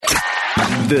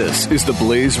This is the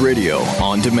Blaze Radio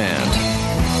on demand.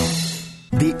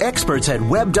 The experts at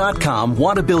Web.com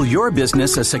want to build your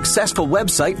business a successful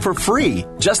website for free,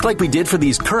 just like we did for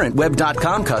these current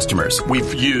Web.com customers.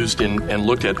 We've used and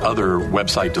looked at other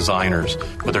website designers,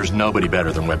 but there's nobody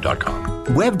better than Web.com.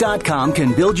 Web.com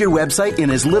can build your website in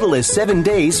as little as 7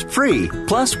 days free.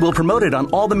 Plus, we'll promote it on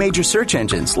all the major search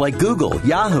engines like Google,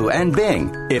 Yahoo, and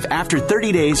Bing. If after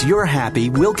 30 days you're happy,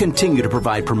 we'll continue to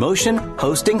provide promotion,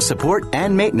 hosting, support,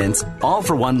 and maintenance, all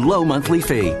for one low monthly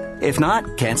fee. If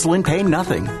not, cancel and pay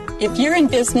nothing. If you're in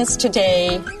business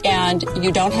today and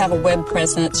you don't have a web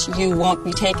presence, you won't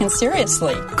be taken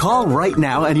seriously. Call right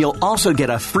now and you'll also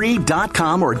get a free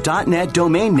 .com or .net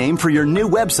domain name for your new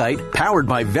website powered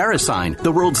by VeriSign,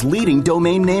 the world's leading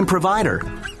domain name provider.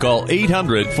 Call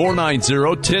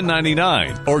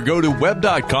 800-490-1099 or go to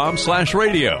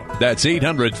web.com/radio. That's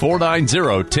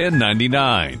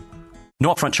 800-490-1099.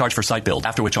 No upfront charge for site build,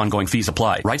 after which ongoing fees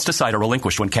apply. Rights to site are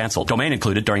relinquished when canceled. Domain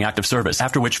included during active service,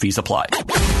 after which fees apply.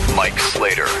 Mike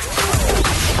Slater.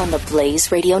 On the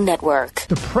Blaze Radio Network.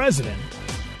 The president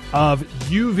of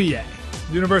UVA,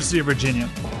 University of Virginia,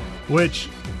 which,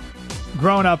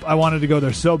 growing up, I wanted to go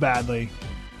there so badly.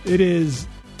 It is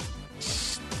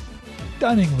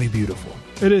stunningly beautiful.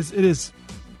 It is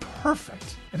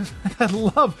perfect. I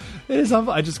love it.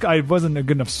 I wasn't a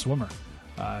good enough swimmer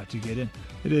to get in.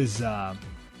 It is,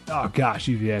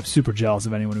 UVA. I'm super jealous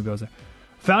of anyone who goes there.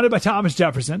 Founded by Thomas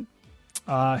Jefferson.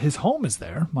 His home is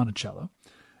there, Monticello.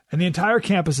 And the entire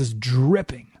campus is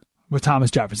dripping with Thomas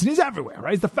Jefferson. He's everywhere,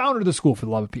 right? He's the founder of the school, for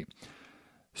the love of Pete.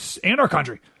 And our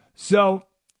country. So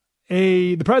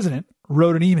the president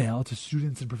wrote an email to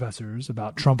students and professors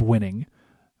about Trump winning,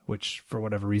 which, for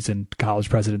whatever reason, college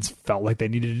presidents felt like they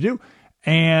needed to do,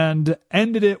 and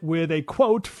ended it with a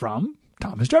quote from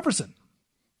Thomas Jefferson,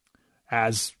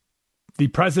 as the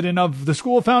president of the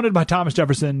school founded by Thomas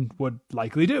Jefferson would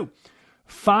likely do.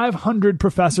 500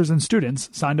 professors and students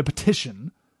signed a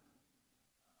petition.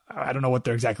 I don't know what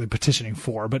they're exactly petitioning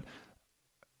for, but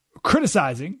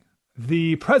criticizing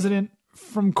the president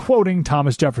from quoting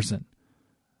Thomas Jefferson.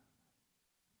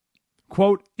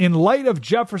 Quote, in light of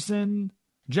Jefferson's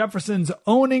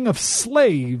owning of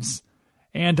slaves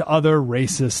and other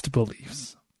racist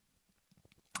beliefs.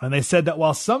 And they said that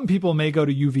while some people may go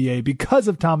to UVA because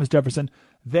of Thomas Jefferson,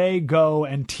 they go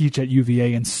and teach at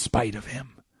UVA in spite of him.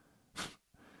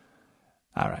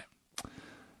 All right.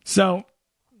 So,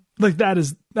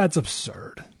 that's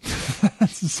absurd.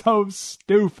 That's so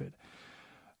stupid.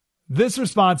 This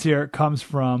response here comes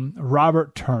from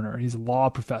Robert Turner. He's a law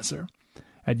professor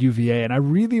at UVA. And I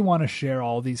really want to share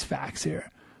all these facts here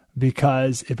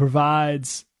because it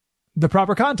provides the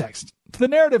proper context to the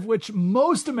narrative which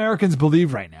most Americans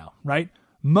believe right now, right?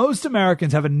 Most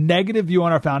Americans have a negative view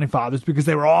on our founding fathers because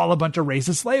they were all a bunch of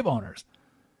racist slave owners.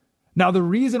 Now, the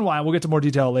reason why, we'll get to more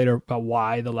detail later about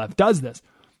why the left does this,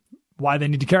 why they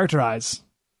need to characterize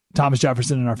Thomas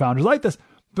Jefferson and our founders like this.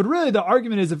 But really, the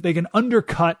argument is if they can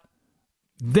undercut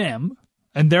them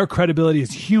and their credibility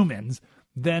as humans,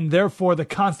 then therefore the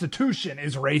Constitution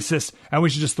is racist and we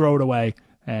should just throw it away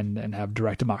and have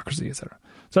direct democracy, etc.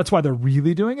 So that's why they're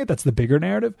really doing it. That's the bigger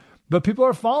narrative. But people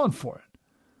are falling for it.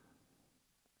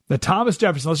 That Thomas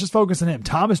Jefferson, let's just focus on him.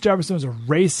 Thomas Jefferson was a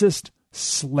racist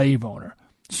slave owner.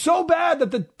 So bad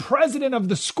that the president of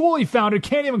the school he founded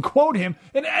can't even quote him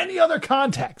in any other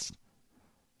context.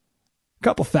 A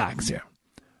couple facts here.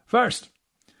 First,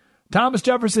 Thomas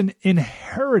Jefferson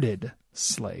inherited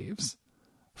slaves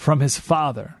from his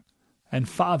father and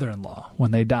father-in-law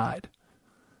when they died.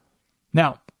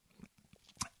 Now,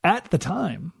 at the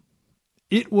time,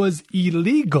 it was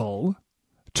illegal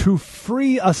to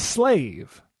free a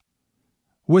slave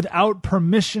without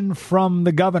permission from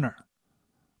the governor.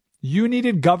 You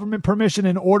needed government permission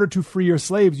in order to free your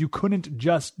slaves. You couldn't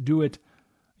just do it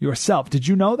yourself. Did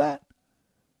you know that?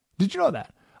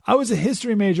 I was a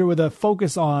history major with a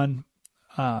focus on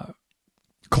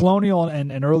colonial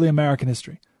and early American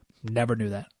history. Never knew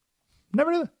that.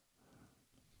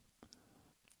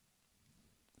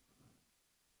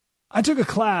 I took a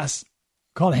class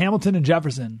called Hamilton and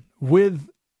Jefferson with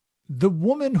the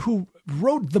woman who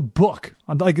wrote the book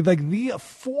on like the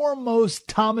foremost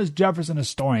Thomas Jefferson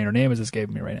historian. Her name is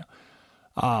escaping me right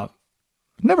now.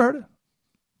 Never heard it.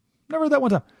 Never heard that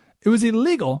one time. It was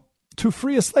illegal to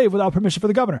free a slave without permission for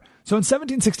the governor. So in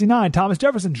 1769, Thomas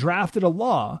Jefferson drafted a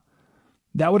law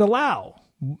that would allow,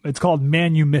 it's called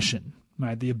manumission,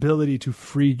 right? The ability to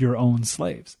free your own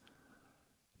slaves.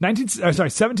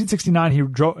 1769, he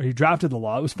drafted the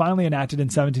law. It was finally enacted in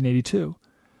 1782.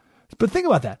 But think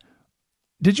about that.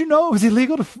 Did you know it was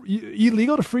illegal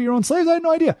to free your own slaves? I had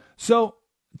no idea. So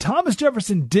Thomas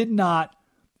Jefferson did not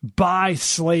buy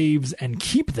slaves and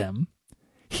keep them.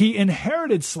 He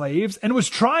inherited slaves and was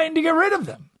trying to get rid of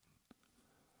them.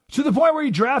 To the point where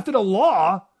he drafted a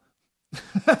law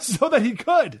so that he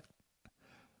could.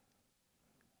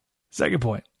 Second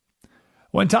point.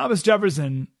 When Thomas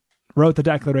Jefferson wrote the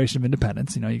Declaration of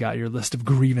Independence, you got your list of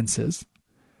grievances.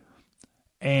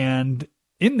 And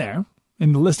in there,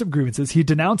 in the list of grievances, he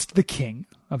denounced the King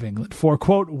of England for,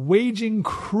 quote, waging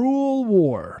cruel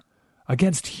war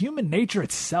against human nature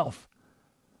itself,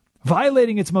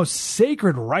 violating its most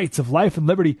sacred rights of life and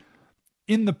liberty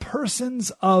in the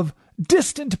persons of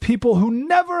distant people who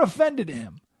never offended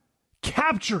him,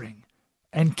 capturing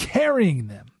and carrying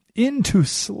them into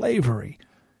slavery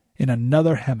in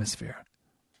another hemisphere.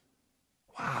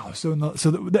 Wow.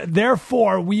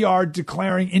 Therefore, we are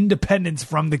declaring independence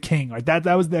from the king. Right? That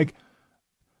was like,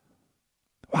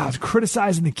 wow, it's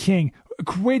criticizing the king,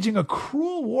 waging a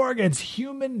cruel war against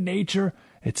human nature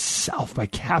itself by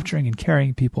capturing and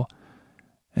carrying people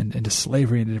into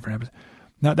slavery into different hemispheres.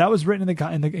 Now, that was written in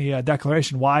the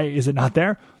Declaration. Why is it not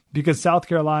there? Because South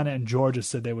Carolina and Georgia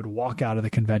said they would walk out of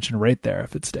the convention right there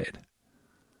if it stayed.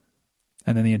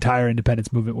 And then the entire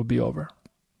independence movement would be over.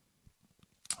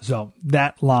 So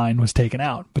that line was taken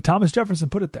out. But Thomas Jefferson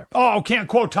put it there. Oh, can't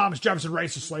quote Thomas Jefferson,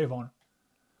 racist slave owner.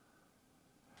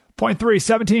 Point 3,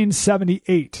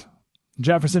 1778.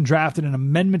 Jefferson drafted an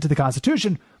amendment to the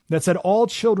Constitution that said all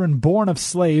children born of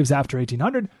slaves after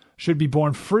 1800 should be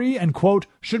born free and, quote,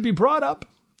 should be brought up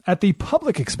at the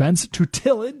public expense to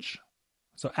tillage,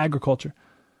 so agriculture,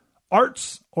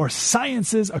 arts or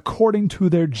sciences according to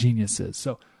their geniuses.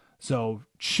 So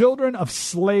children of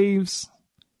slaves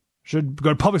should go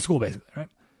to public school, basically, right?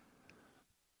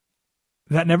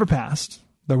 That never passed.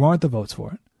 There weren't the votes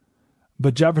for it.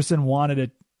 But Jefferson wanted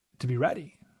it to be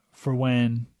ready for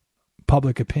when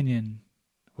public opinion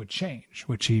would change,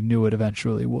 which he knew it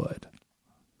eventually would.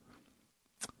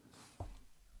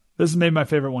 This is maybe my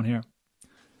favorite one here.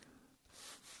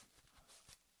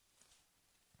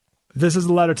 This is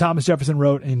a letter Thomas Jefferson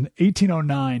wrote in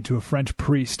 1809 to a French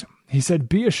priest. He said,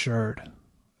 "Be assured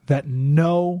that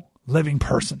no living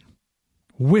person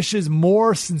wishes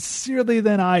more sincerely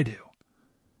than I do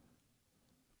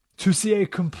to see a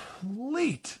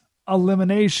complete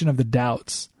elimination of the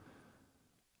doubts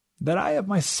that I have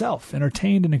myself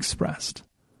entertained and expressed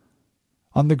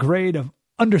on the grade of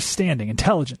understanding,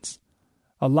 intelligence,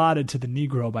 allotted to the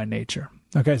Negro by nature."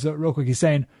 Okay, so real quick, he's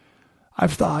saying,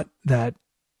 I've thought that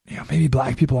maybe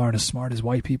black people aren't as smart as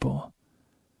white people.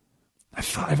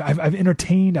 I've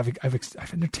entertained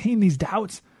these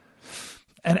doubts,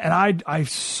 and I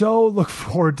so look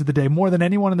forward to the day, more than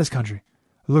anyone in this country,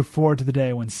 I look forward to the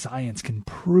day when science can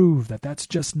prove that that's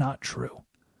just not true.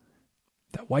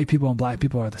 That white people and black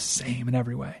people are the same in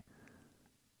every way.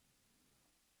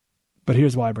 But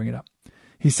here's why I bring it up.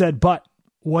 He said, but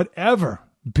whatever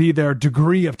be their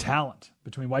degree of talent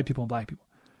between white people and black people,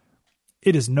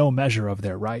 it is no measure of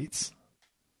their rights.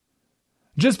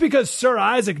 Just because Sir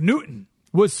Isaac Newton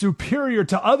was superior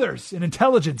to others in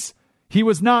intelligence, he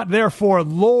was not therefore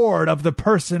lord of the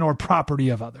person or property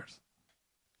of others.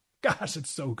 Gosh, it's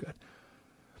so good.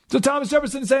 So Thomas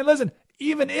Jefferson is saying, listen,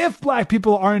 even if black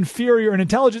people are inferior in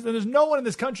intelligence, and there's no one in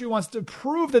this country who wants to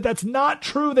prove that that's not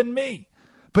true than me,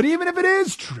 but even if it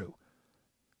is true,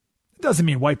 it doesn't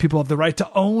mean white people have the right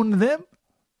to own them.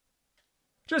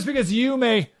 Just because you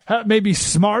may be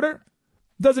smarter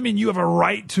doesn't mean you have a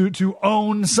right to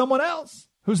own someone else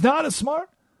who's not as smart.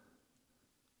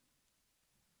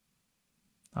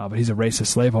 Oh, but he's a racist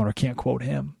slave owner. Can't quote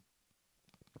him.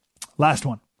 Last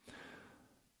one.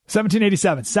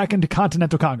 1787, Second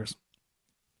Continental Congress.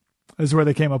 This is where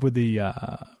they came up with the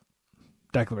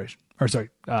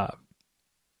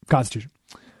Constitution.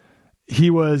 He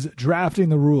was drafting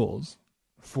the rules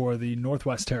for the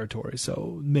Northwest Territory,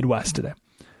 so Midwest today.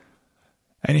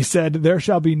 And he said, there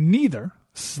shall be neither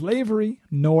slavery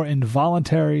nor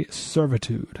involuntary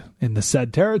servitude in the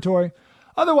said territory,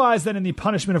 otherwise than in the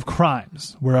punishment of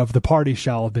crimes, whereof the party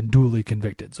shall have been duly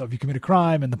convicted. So if you commit a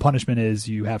crime and the punishment is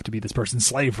you have to be this person's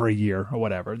slave for a year or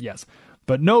whatever, yes.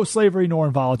 But no slavery nor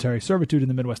involuntary servitude in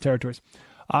the Midwest territories.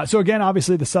 So again,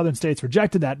 obviously the southern states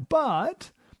rejected that,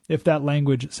 but if that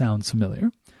language sounds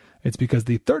familiar, it's because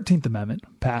the 13th Amendment,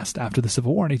 passed after the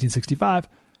Civil War in 1865,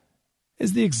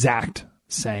 is the exact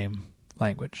same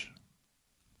language.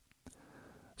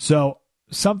 So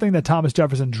something that Thomas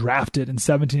Jefferson drafted in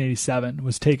 1787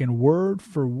 was taken word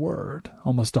for word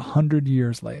almost 100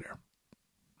 years later.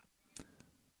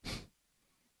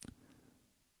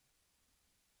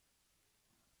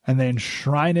 And they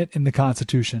enshrine it in the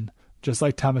Constitution, just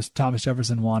like Thomas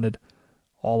Jefferson wanted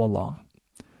all along.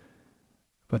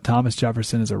 But Thomas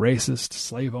Jefferson is a racist,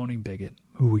 slave-owning bigot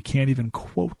who we can't even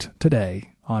quote today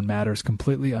on matters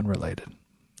completely unrelated.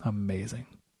 Amazing.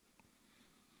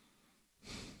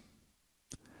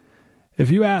 If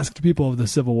you asked people of the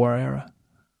Civil War era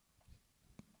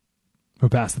who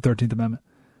passed the 13th Amendment,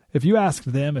 if you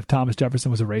asked them if Thomas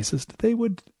Jefferson was a racist, they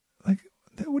would, like,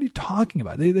 what are you talking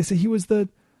about? They say he was the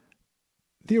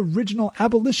original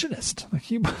abolitionist.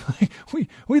 We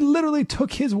literally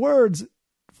took his words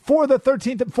for the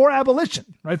 13th, for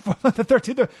abolition, right? For the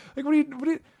 13th.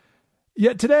 Like,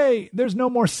 yet today, there's no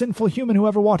more sinful human who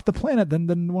ever walked the planet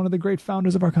than one of the great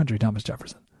founders of our country, Thomas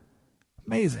Jefferson.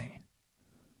 Amazing.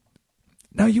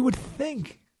 Now, you would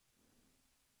think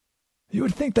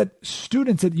that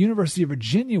students at the University of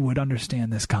Virginia would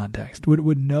understand this context,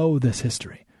 would know this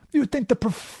history. You would think the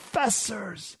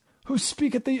professors who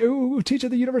teach at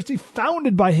the university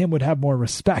founded by him would have more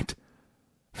respect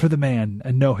for the man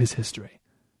and know his history.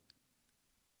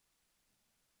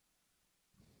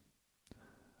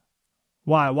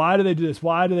 Why? Why do they do this?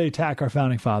 Why do they attack our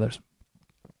founding fathers?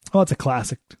 Well, it's a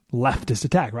classic leftist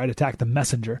attack, right? Attack the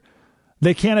messenger.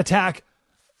 They can't attack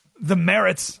the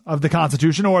merits of the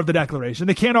Constitution or of the Declaration.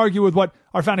 They can't argue with what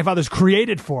our founding fathers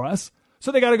created for us.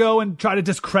 So they got to go and try to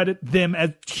discredit them as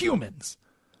humans.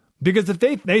 Because if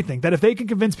they think that if they can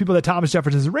convince people that Thomas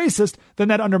Jefferson is a racist, then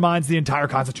that undermines the entire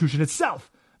Constitution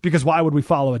itself. Because why would we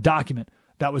follow a document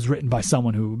that was written by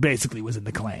someone who basically was in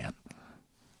the Klan?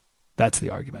 That's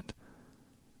the argument.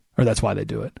 Or that's why they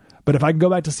do it. But if I can go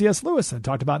back to C.S. Lewis, I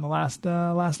talked about in the last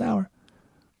hour,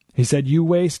 he said, you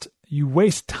waste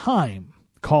time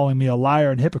calling me a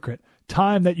liar and hypocrite,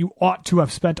 time that you ought to have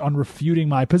spent on refuting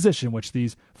my position, which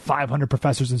these 500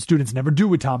 professors and students never do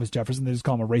with Thomas Jefferson. They just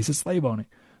call him a racist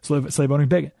slave-owning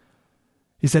bigot.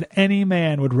 He said any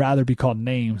man would rather be called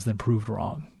names than proved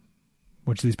wrong,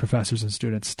 which these professors and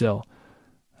students still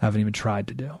haven't even tried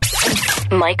to do.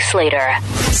 Mike Slater,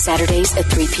 Saturdays at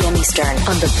 3 p.m. Eastern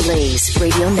on the Blaze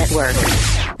Radio Network.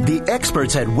 The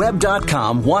experts at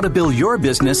Web.com want to build your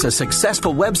business a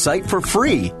successful website for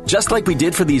free, just like we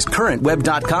did for these current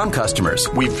Web.com customers.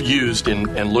 We've used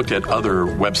and looked at other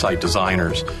website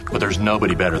designers, but there's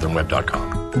nobody better than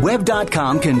Web.com.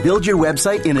 Web.com can build your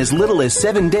website in as little as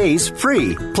 7 days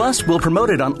free. Plus, we'll promote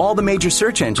it on all the major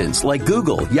search engines like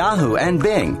Google, Yahoo, and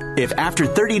Bing. If after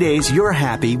 30 days you're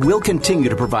happy, we'll continue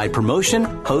to provide promotion,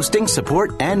 hosting,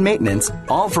 support, and maintenance,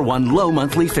 all for one low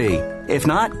monthly fee. If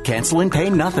not, cancel and pay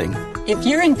nothing. If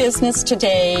you're in business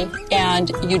today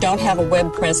and you don't have a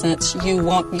web presence, you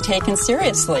won't be taken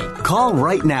seriously. Call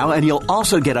right now and you'll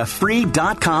also get a free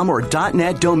 .com or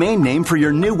 .net domain name for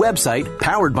your new website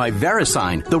powered by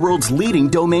VeriSign, the world's leading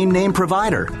domain name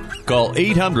provider. Call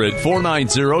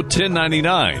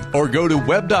 800-490-1099 or go to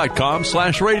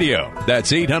web.com/radio.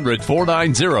 That's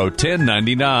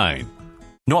 800-490-1099.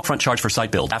 No upfront charge for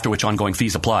site build, after which ongoing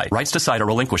fees apply. Rights to site are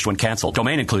relinquished when canceled.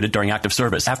 Domain included during active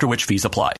service, after which fees apply.